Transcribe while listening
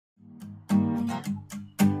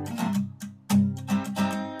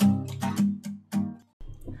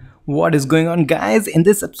What is going on, guys? In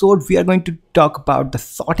this episode we are going to talk about the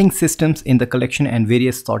sorting systems in the collection and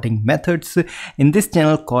various sorting methods in this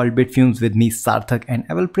channel called Bitfumes with me, Sarthak, and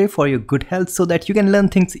I will pray for your good health so that you can learn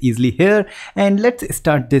things easily here. And let's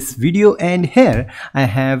start this video. And here I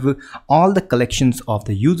have all the collections of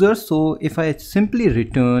the users. So if I simply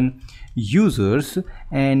return users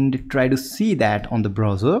and try to see that on the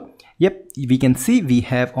browser, yep, we can see we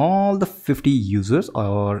have all the 50 users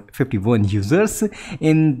or 51 users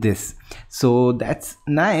in this. So that's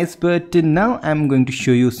nice, but now I'm going to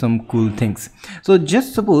show you some cool things. So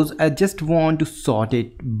just suppose I just want to sort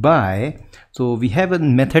it by, so we have a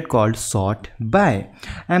method called SortBy.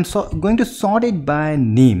 I'm going to sort it by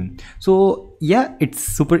name. So yeah, it's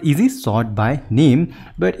super easy, sort by name.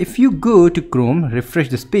 But if you go to Chrome, refresh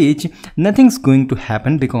this page, nothing's going to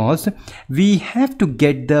happen because we have to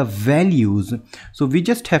get the values. So we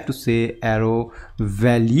just have to say arrow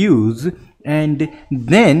values, and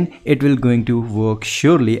then it will going to work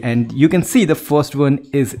surely. And you can see the first one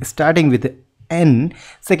is starting with N,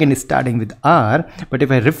 second is starting with R. But if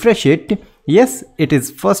I refresh it, yes, it is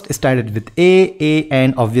first started with A,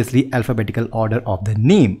 and obviously alphabetical order of the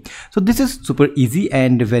name. So this is super easy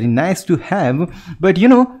and very nice to have. But you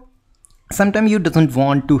know, sometimes you doesn't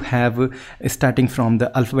want to have starting from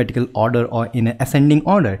the alphabetical order or in an ascending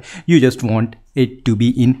order. You just want it to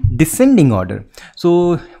be in descending order.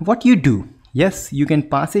 So what you do, yes, you can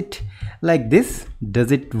pass it like this. Does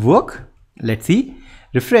it work? Let's see.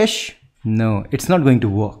 Refresh. No, it's not going to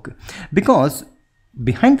work, because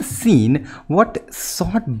behind the scene what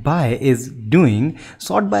SortBy is doing,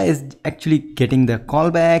 SortBy is actually getting the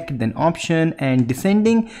callback, then option and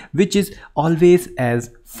descending, which is always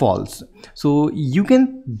as false. So you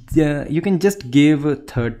can just give a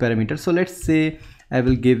third parameter. So let's say I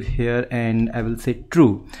will give here and I will say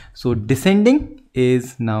true. So descending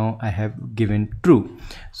is now I have given true.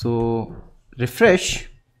 So refresh,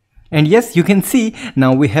 and yes, you can see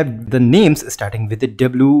now we have the names starting with the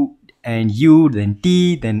W and U, then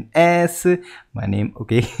T, then S, my name.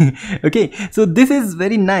 Okay. Okay, so this is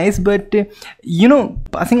very nice, but you know,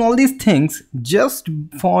 passing all these things just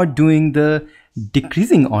for doing the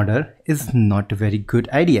decreasing order is not a very good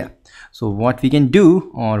idea. So what we can do,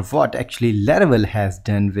 or what actually Laravel has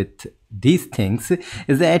done with these things,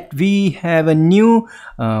 is that we have a new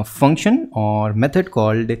function or method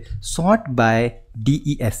called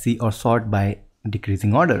SortByDesc or sort by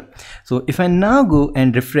decreasing order. So if I now go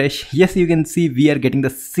and refresh, yes, you can see we are getting the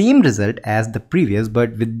same result as the previous,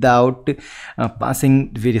 but without passing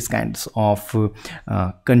various kinds of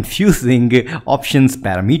confusing options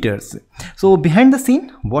parameters. So behind the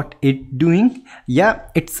scene, what it doing, yeah,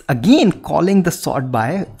 it's again calling the sort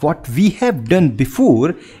by what we have done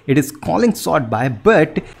before. It is calling sort by,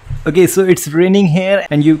 but okay, so it's raining here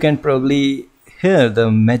and you can probably hear the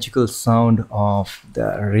magical sound of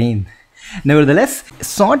the rain. Nevertheless,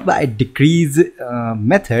 sort by decrease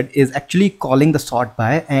method is actually calling the sort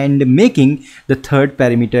by and making the third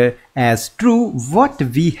parameter as true, what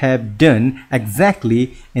we have done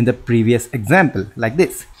exactly in the previous example, like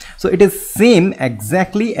this. So it is same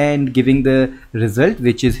exactly and giving the result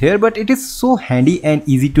which is here, but it is so handy and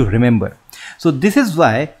easy to remember. So this is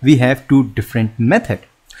why we have two different methods.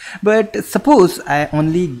 But suppose I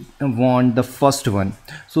only want the first one.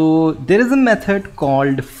 So there is a method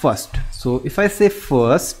called first. So if I say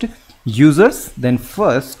first users, then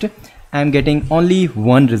first, I'm getting only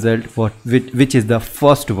one result, which is the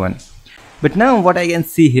first one. But now what I can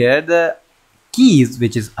see here, the keys,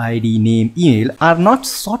 which is ID, name, email, are not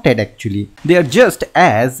sorted actually. They are just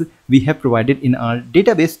as we have provided in our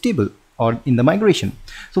database table or in the migration.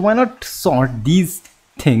 So why not sort these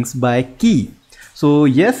things by key? So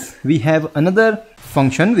yes, we have another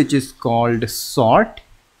function which is called sort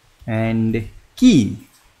and key,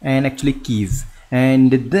 and actually keys,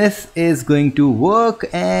 and this is going to work,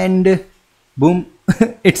 and boom,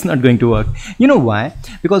 it's not going to work. You know why?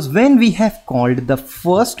 Because when we have called the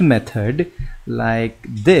first method like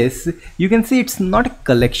this, you can see it's not a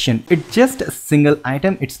collection, it's just a single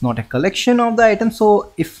item, it's not a collection of the items.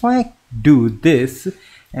 So if I do this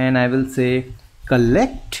and I will say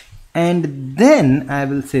collect, and then I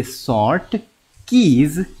will say sort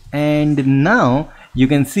keys, and now you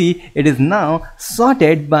can see it is now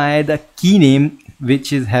sorted by the key name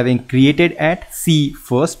which is having created at C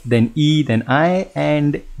first, then E, then I,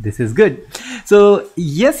 and this is good. So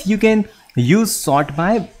yes, you can use sort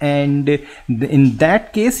by, and in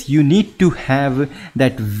that case you need to have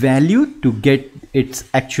that value to get its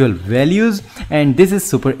actual values, and this is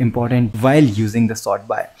super important while using the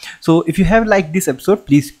SortBy. So if you have liked this episode,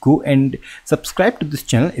 please go and subscribe to this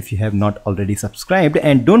channel if you have not already subscribed,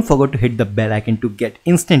 and don't forget to hit the bell icon to get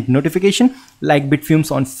instant notification like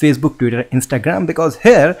Bitfumes on Facebook, Twitter, Instagram, because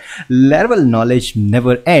here Laravel knowledge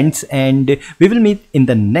never ends, and we will meet in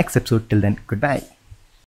the next episode. Till then, goodbye.